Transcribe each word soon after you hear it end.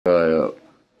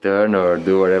turn or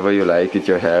do whatever you like with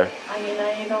your hair. I mean,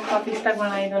 I don't have Instagram,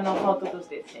 I don't know how to do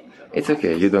this thing. It's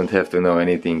okay, you don't have to know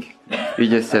anything. You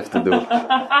just have to do.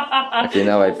 Okay,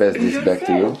 now I pass this back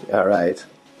to you. Alright.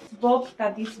 Bob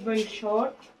that is very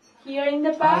short here in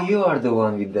the back. Ah, you are the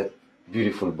one with that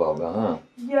beautiful bob, huh?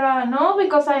 Yeah, no,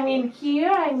 because I mean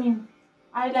here, I mean,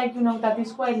 I like, you know, that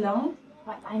is quite long,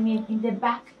 but I mean in the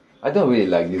back. I don't really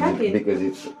like this because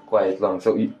it's quite long.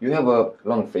 So you have a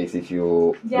long face if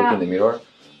you look in the mirror.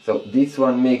 So this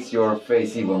one makes your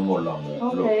face even more longer.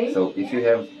 Okay. Look. So if you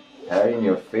have hair in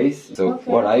your face, so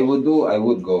what I would do, I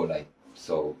would go like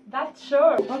so. That's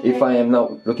sure. Okay. If I am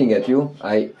now looking at you,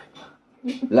 I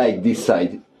like this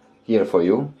side here for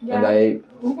you, and I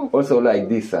also like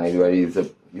this side where is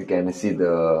you can see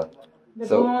the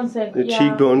bones and, the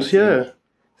cheekbones. Yeah,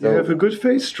 so you have a good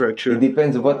face structure. It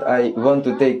depends what I want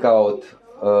to take out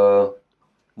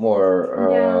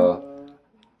more.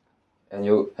 And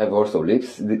you have also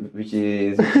lips, which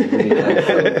is really nice.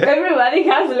 Everybody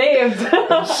has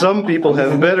lips. Some people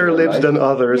have better lips than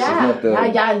others.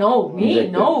 Yeah, no, me,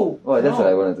 injected. no. Oh, that's what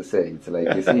I wanted to say. It's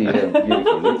like, you see, you have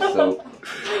beautiful lips, so